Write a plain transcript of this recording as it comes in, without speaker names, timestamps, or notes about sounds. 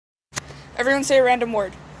Everyone say a random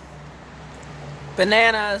word.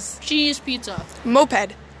 Bananas. Cheese pizza.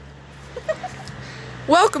 Moped.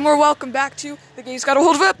 Welcome back to The Gays Got a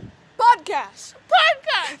Hold of It podcast.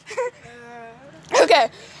 Okay,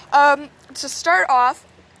 to start off,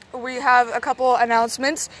 we have a couple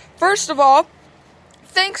announcements. First of all,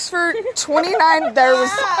 thanks for 29,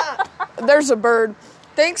 there's a bird.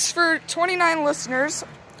 Thanks for 29 listeners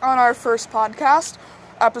on our first podcast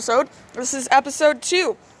episode. This is episode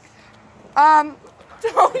 2. Hold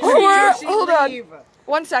on.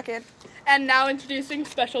 1 second. And now introducing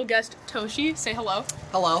special guest Toshi. Say hello.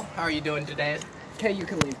 Hello, how are you doing today? Okay, you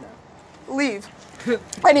can leave now. Leave.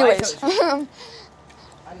 Anyways. I'm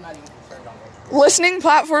not even concerned on this. Listening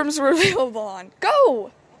platforms we're available on.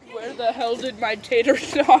 Go! Where the hell did my tater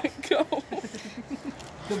tot go?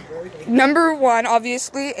 Number 1,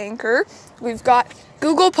 obviously, Anchor. We've got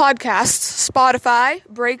Google Podcasts, Spotify,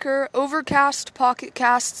 Breaker, Overcast, Pocket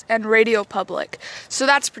Casts, and Radio Public. So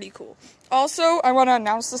that's pretty cool. Also, I want to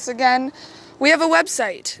announce this again. We have a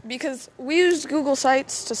website because we used Google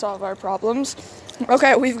Sites to solve our problems.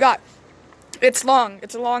 Okay, we've got, it's a long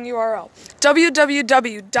URL.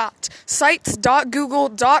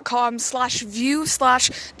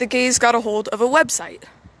 www.sites.google.com/view/the gays got a hold of a website.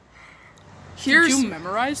 Did you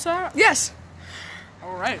memorize that? Yes.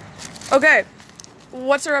 All right. Okay.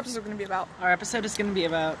 What's our episode going to be about? Our episode is going to be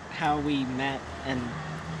about how we met and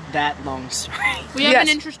that long story. We have an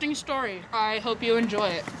interesting story. I hope you enjoy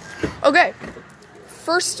it. Okay.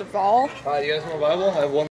 First of all... Hi, you guys want a Bible? I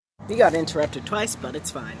have one. We got interrupted twice, but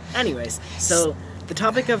it's fine. Anyways, so the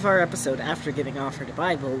topic of our episode after getting offered a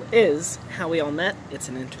Bible is how we all met. It's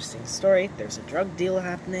an interesting story. There's a drug deal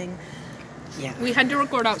happening. Yeah. We had to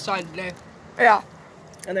record outside today. Yeah.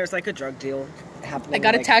 And there's like a drug deal happening. I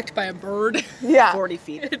got like attacked by a bird. Yeah. 40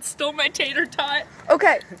 feet. It stole my tater tot.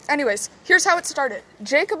 Okay. Anyways, here's how it started.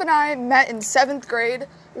 Jacob and I met in 7th grade.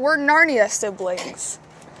 We're Narnia siblings.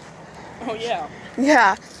 Oh, yeah.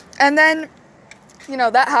 Yeah. And then,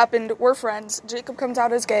 that happened. We're friends. Jacob comes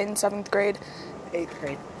out as gay in 7th grade. 8th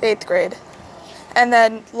grade. 8th grade. And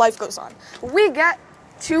then life goes on. We get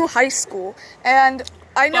to high school, and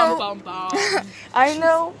I know... Bum, bum, bum. I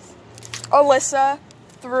know Alyssa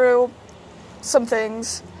through some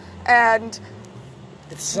things, and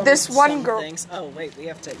this one girl... Things. Oh, wait, we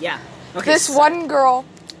have to... Yeah. Okay, This one girl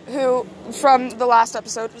who, from the last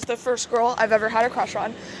episode, was the first girl I've ever had a crush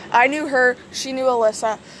on. I knew her, she knew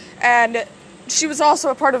Alyssa, and she was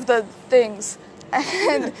also a part of the things.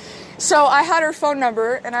 And so I had her phone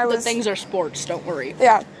number, and I was... The things are sports, don't worry.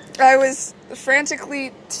 Yeah. I was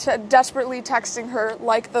frantically, desperately texting her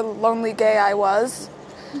like the lonely gay I was,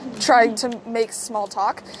 trying to make small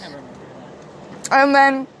talk. I remember that. And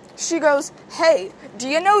then she goes, "Hey, do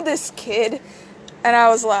you know this kid?" And I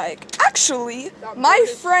was like, "Actually, my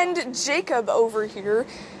friend Jacob over here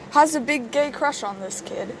has a big gay crush on this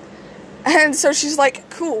kid." And so she's like,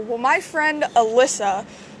 "Cool, well, my friend Alyssa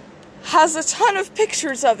has a ton of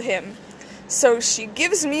pictures of him." So she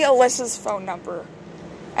gives me Alyssa's phone number.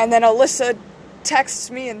 And then Alyssa texts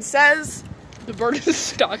me and says... The bird is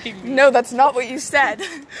stalking me. No, that's not what you said.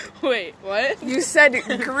 Wait, what? You said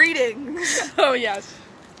greetings. Oh, yes.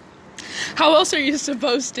 How else are you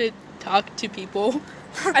supposed to talk to people?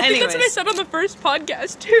 I think that's what I said on the first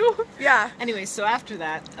podcast, too. Yeah. Anyway, so after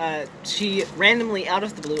that, she randomly, out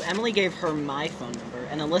of the blue, Emily gave her my phone number,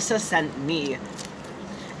 and Alyssa sent me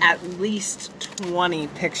at least 20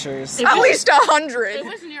 pictures. At least 100. It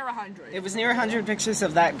was near 100. It was near 100 pictures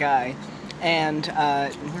of that guy, and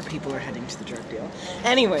more people are heading to the drug deal.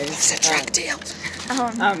 Anyways, It's a drug deal.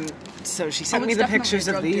 so she sent Oh, me it's the definitely pictures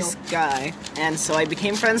a of drug these deal. guy, and so I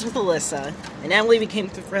became friends with Alyssa, and Emily became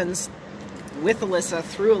friends with Alyssa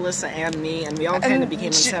through Alyssa and me, and we all kind of became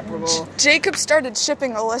inseparable. Jacob started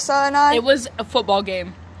shipping Alyssa and I. It was a football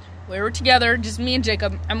game. We were together, just me and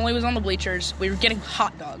Jacob. Emily was on the bleachers. We were getting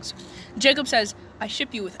hot dogs. Jacob says, "I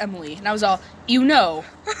ship you with Emily." And I was all,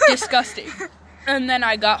 disgusting. And then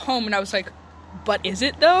I got home and I was like, but is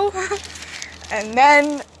it though? And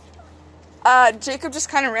then Jacob just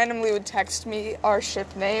kind of randomly would text me our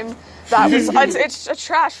ship name. That was it's a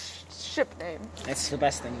trash ship name. That's the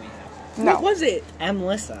best thing we have. No, What was it?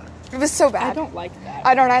 Melissa. it was so bad. I don't like that.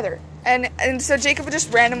 I don't either. And so Jacob would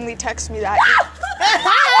just randomly text me that.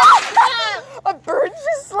 A bird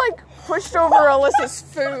just pushed over Alyssa's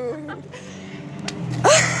food.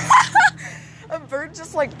 A bird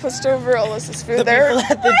just pushed over Alyssa's food.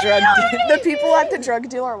 The people at the drug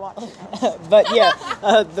deal are watching us. But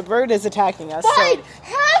yeah, the bird is attacking us. Fine, So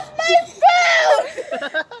have my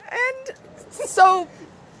food. And so,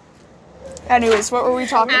 anyways, what were we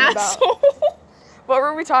talking about? Asshole. What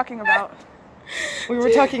were we talking about? We were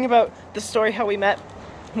talking about the story how we met.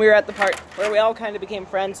 We were at the park where we all kind of became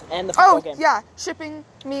friends and the football game. Yeah, shipping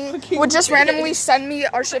me would just randomly send me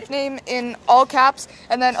our ship name in all caps,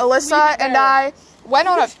 and then Alyssa and I went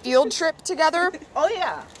on a field trip together. Oh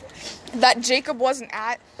yeah. That Jacob wasn't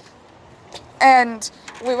at, and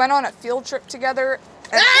we went on a field trip together.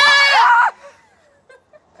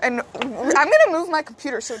 And I'm gonna move my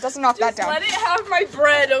computer so it doesn't knock that down. Let it have my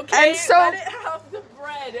bread, okay? And so, let it have the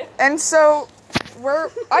bread. And so I'm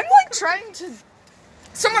like trying to.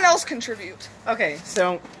 Someone else contribute. Okay,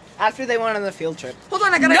 so after they went on the field trip. Hold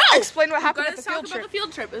on, I gotta explain what happened at the field trip. About the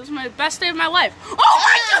field trip. It was my best day of my life.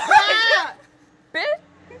 Oh my god!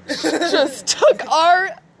 Bitch just took our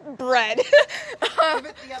bread. Give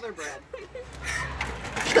it the other bread.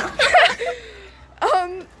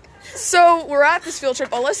 So we're at this field trip.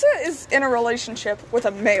 Alyssa is in a relationship with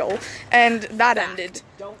a male, and that ended.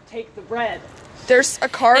 Don't take the bread. There's a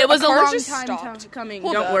car. It was a long just time stopped. coming.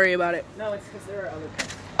 Hold Don't up. worry about it. No, it's because there are other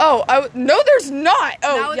cars. Oh, no, there's not.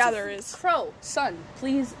 Oh, Now it's yeah, a there is. Crow, son,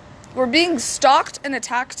 please. We're being stalked and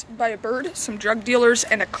attacked by a bird, some drug dealers,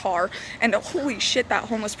 and a car. And holy shit, that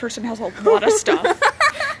homeless person has a lot of stuff.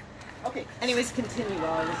 Okay, anyways, continue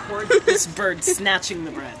while I record this bird snatching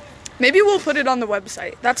the bread. Maybe we'll put it on the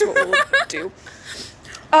website. That's what we'll do.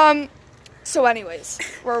 So anyways,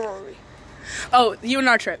 where were we? Oh, you and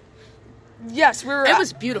our trip. Yes, we were. It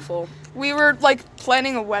was beautiful. We were like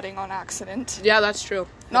planning a wedding on accident. Yeah, that's true.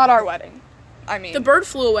 Not our wedding. I mean, The bird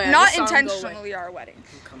flew away. I not just saw him go away. intentionally our wedding.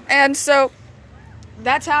 And so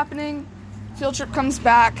that's happening. Field trip comes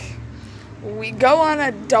back. We go on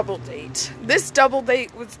a double date. This double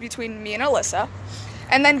date was between me and Alyssa.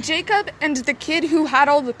 And then Jacob and the kid who had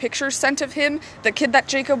all the pictures sent of him, the kid that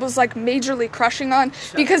Jacob was like majorly crushing on,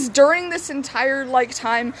 because during this entire like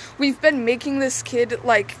time, we've been making this kid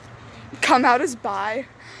like come out as bi.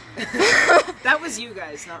 That was you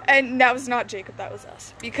guys, not me. And that was not Jacob, that was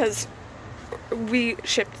us. Because we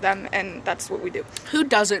shipped them and that's what we do. Who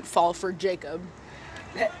doesn't fall for Jacob?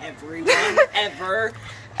 Everyone, ever.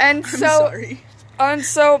 And so, sorry. And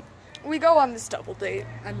so we go on this double date.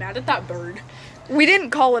 I'm mad at that bird. We didn't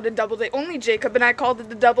call it a double date. Only Jacob and I called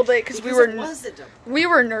it a double date because It was a double. we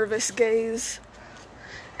were nervous gays,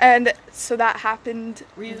 and so that happened.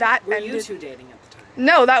 Were you ended. two dating at the time?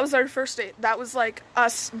 No, that was our first date. That was like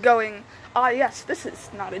us going. Yes, this is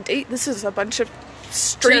not a date. This is a bunch of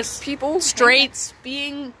straight Just people. Straights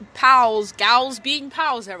being pals, gals being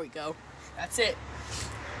pals. There we go. That's it.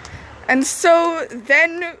 And so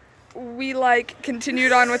then we like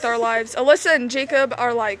continued on with our lives. Alyssa and Jacob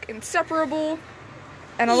are like inseparable.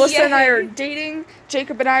 And Alyssa and I are dating.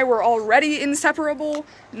 Jacob and I were already inseparable.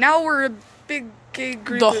 Now we're a big gay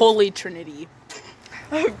group The Holy Trinity.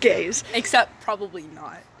 of gays. Except probably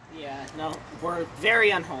not. Yeah, no, we're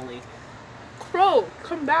very unholy. Crow,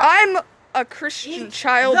 come back. I'm a Christian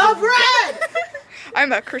child. The of bread!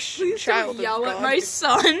 I'm a Christian child of Yell God. at my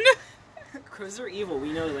son. Crows are evil,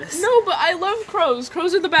 we know this. No, but I love crows.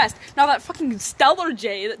 Crows are the best. Now that fucking Stellar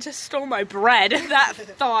Jay that just stole my bread, that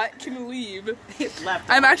thought can leave. It left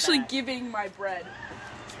I'm all actually that. giving my bread.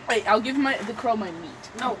 Wait, I'll give the crow my meat.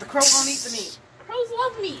 No, the crow won't eat the meat. Crows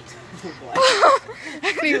love meat. Oh, boy.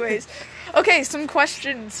 Anyways, okay, some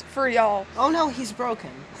questions for y'all. Oh no, he's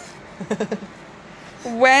broken.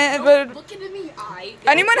 But Look into me,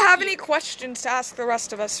 anyone have any questions to ask the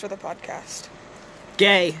rest of us for the podcast?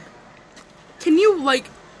 Gay. Can you,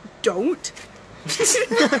 don't?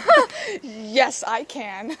 Yes, I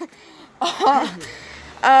can.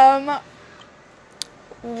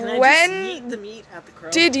 Can I when just eat the meat at the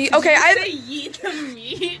crow? did you? Okay, I eat the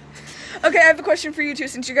meat. okay. I have a question for you two,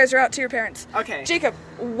 since you guys are out to your parents. Okay. Jacob,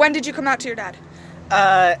 when did you come out to your dad?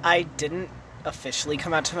 I didn't officially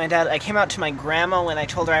come out to my dad. I came out to my grandma when I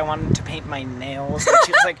told her I wanted to paint my nails. And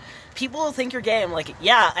she was like, people will think you're gay. I'm like,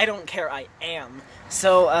 yeah, I don't care, I am.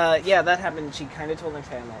 So, yeah, that happened. She kind of told my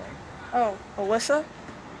family. Oh, Alyssa?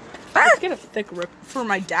 Let's get a thick rip. For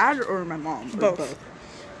my dad or my mom? Or Both.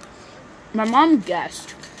 My mom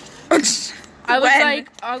guessed.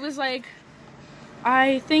 I was like,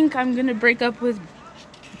 I think I'm gonna break up with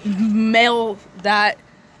male that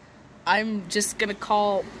I'm just gonna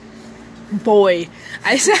call boy.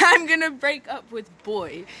 I said I'm gonna break up with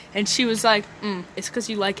boy, and she was like, it's because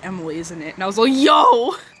you like Emily, isn't it? And I was like,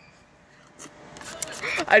 yo!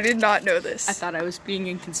 I did not know this. I thought I was being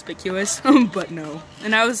inconspicuous, but no.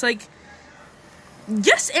 And I was like,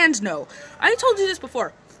 yes and no. I told you this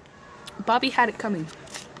before. Bobby had it coming.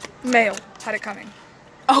 Male had it coming.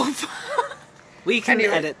 Oh, We can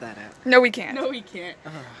Anyway. edit that out. No, we can't. no, he can't.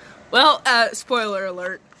 Well, spoiler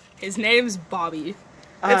alert. His name's Bobby.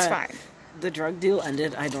 It's fine. the drug deal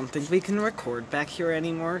ended, I don't think we can record back here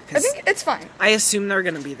anymore. I think it's fine. I assume they're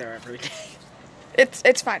going to be there every day.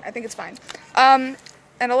 It's fine. I think it's fine. And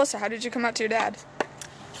Alyssa, how did you come out to your dad?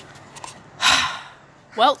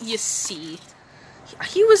 Well, you see,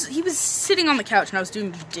 he was sitting on the couch and I was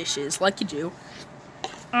doing dishes, like you do.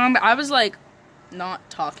 I was like not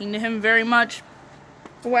talking to him very much.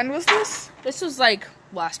 When was this? This was like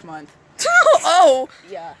last month. Oh.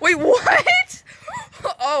 Yeah. Wait, what?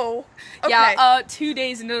 Oh. Okay. Yeah. 2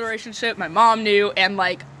 days into the relationship, my mom knew, and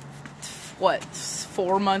like,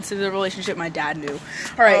 4 months into the relationship, my dad knew.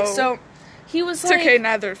 All right, so he was it's like, okay,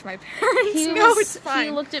 neither of my parents. It's fine.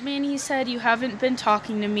 He looked at me and he said, "You haven't been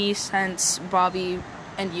talking to me since Bobby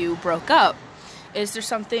and you broke up. Is there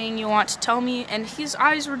something you want to tell me?" And his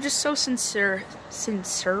eyes were just so sincere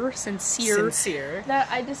that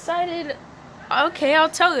I decided, okay, I'll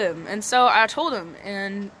tell him. And so I told him,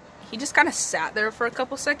 and he just kind of sat there for a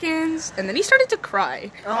couple seconds, and then he started to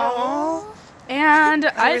cry. Oh. And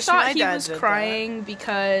I wish thought my he dad was did crying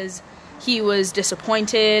because he was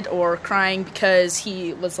disappointed, or crying because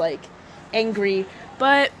he was like angry.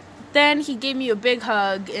 But then he gave me a big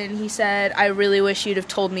hug and he said, "I really wish you'd have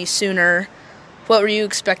told me sooner. What were you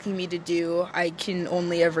expecting me to do? I can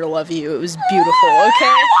only ever love you." It was beautiful, okay?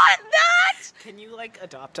 I want that! Can you, like,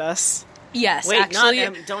 adopt us? Yes, Wait, actually.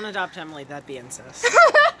 don't adopt Emily. That'd be incest.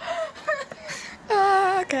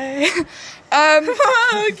 Okay.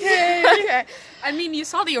 Okay. I mean, you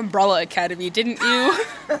saw the Umbrella Academy, didn't you?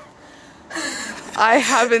 I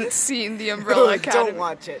haven't seen the Umbrella Academy. Don't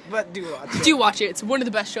watch it, but do watch it. Do watch it. It's one of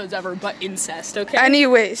the best shows ever, but incest, okay?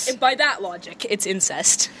 Anyways. And by that logic, it's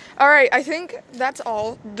incest. Alright, I think that's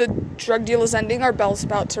all. The drug deal is ending. Our bell's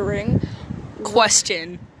about to ring.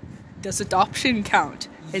 Question: does adoption count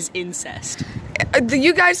as incest?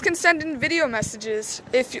 You guys can send in video messages,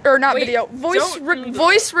 or not Wait, video,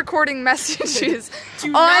 voice recording messages Do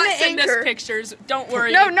on not send Anchor. us pictures. Don't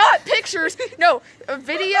worry. No, not pictures. No, a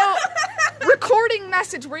video recording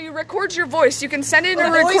message where you record your voice. You can send in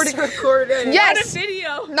a recording. recording. Yes, Not a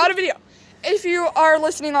video. not a video. If you are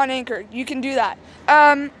listening on Anchor, you can do that.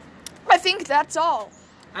 I think that's all.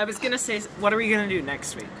 I was gonna say, what are we gonna do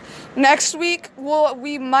next week? Next week,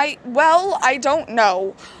 I don't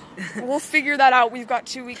know. We'll figure that out. We've got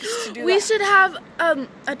 2 weeks to do We that. should have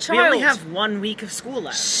a child. We only have 1 week of school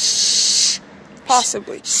left.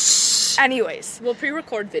 Possibly. Anyways. We'll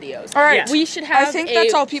pre-record videos. All right. Yeah. We should have. I think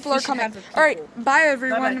that's all. People we are should coming. have a All right. people- Bye,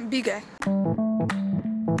 everyone. Bye-bye. Be gay.